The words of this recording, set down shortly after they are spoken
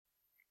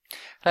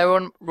Hello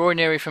everyone, Roy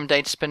Neary from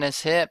Data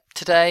Spinners here.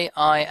 Today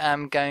I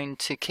am going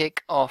to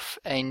kick off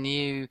a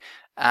new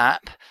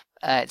app.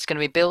 It's going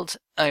to be built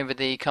over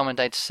the Common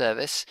Data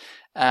Service,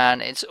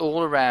 and it's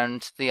all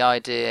around the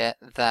idea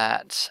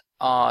that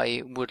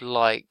I would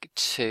like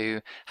to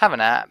have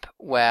an app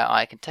where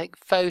I can take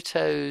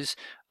photos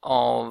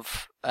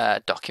of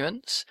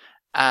documents,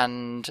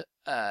 and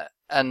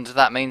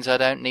that means I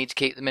don't need to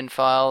keep them in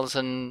files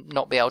and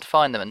not be able to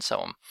find them and so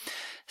on.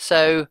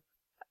 So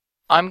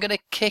I'm going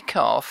to kick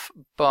off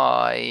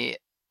by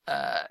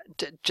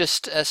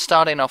just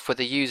starting off with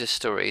a user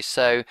story.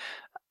 So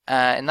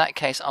in that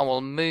case, I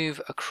will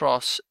move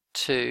across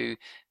to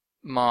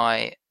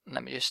my.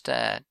 Let me just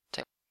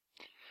take.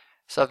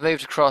 So I've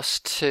moved across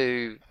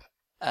to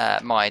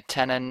my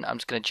tenant. I'm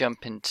just going to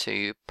jump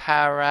into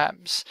Power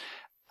Apps,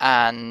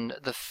 and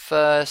the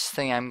first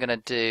thing I'm going to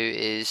do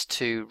is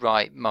to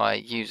write my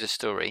user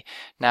story.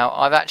 Now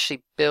I've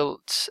actually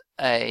built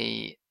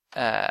an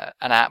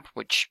app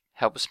which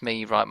helps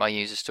me write my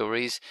user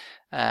stories,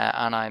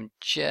 and I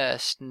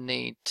just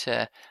need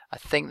to, I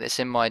think that's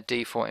in my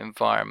default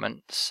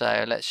environment,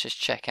 so let's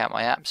just check out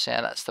my apps.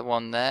 Yeah, that's the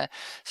one there.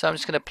 So I'm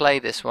just going to play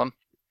this one.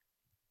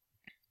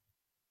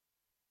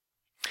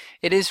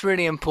 It is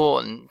really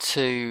important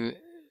to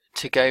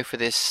go for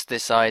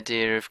this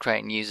idea of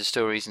creating user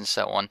stories and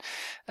so on.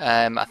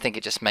 I think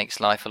it just makes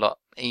life a lot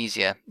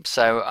easier.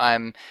 So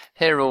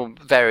here are all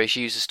various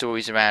user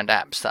stories around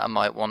apps that I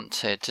might want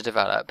to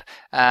develop,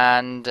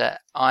 and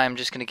I'm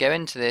just going to go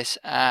into this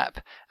app,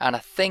 and I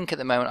think at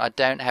the moment I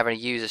don't have any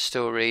user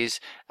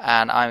stories,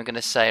 and I'm going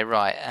to say,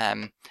 right,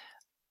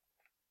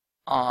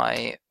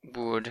 I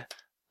would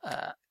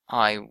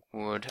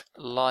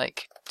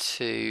like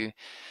to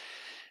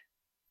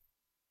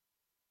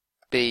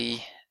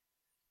be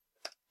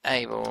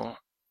able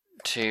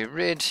to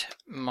rid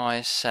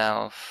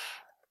myself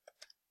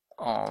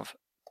of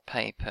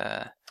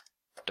paper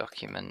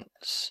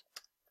documents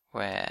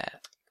where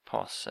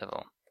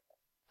possible.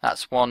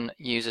 That's one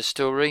user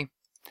story.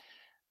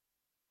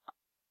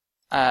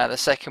 The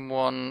second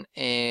one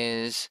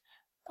is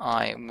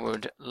I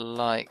would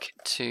like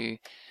to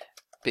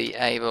be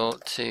able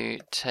to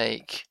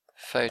take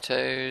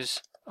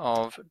photos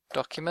of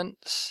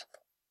documents.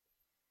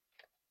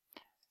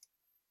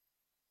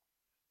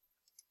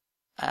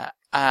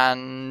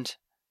 And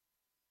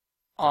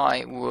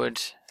I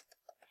would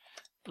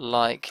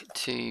like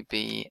to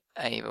be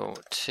able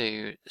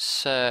to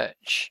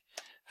search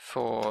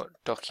for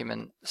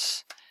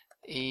documents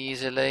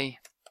easily,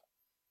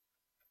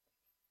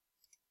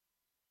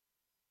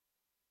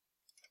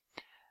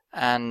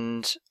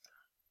 and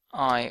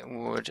I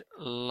would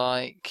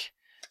like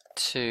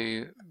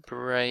to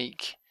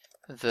break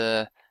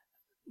the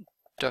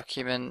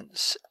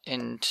documents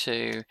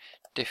into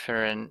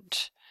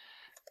different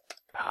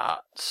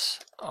parts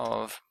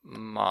of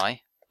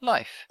my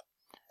life.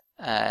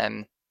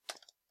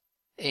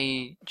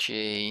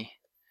 E.g.,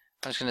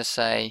 I was going to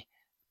say,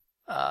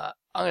 I'm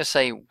going to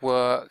say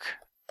work.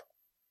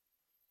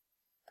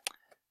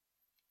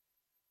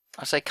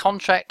 I'll say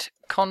contract,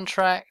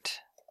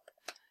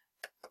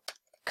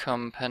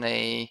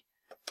 company,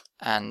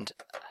 and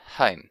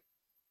home.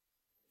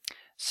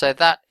 So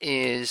that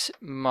is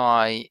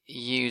my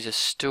user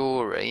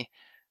story,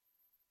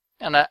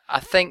 and I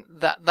think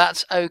that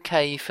that's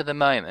okay for the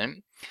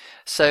moment.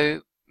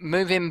 So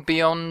moving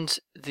beyond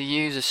the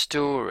user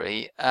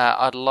story,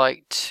 I'd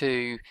like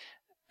to,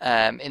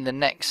 in the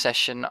next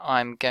session,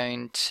 I'm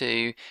going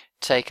to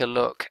take a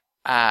look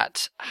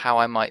at how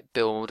I might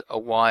build a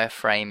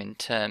wireframe in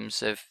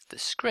terms of the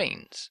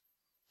screens.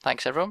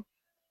 Thanks everyone.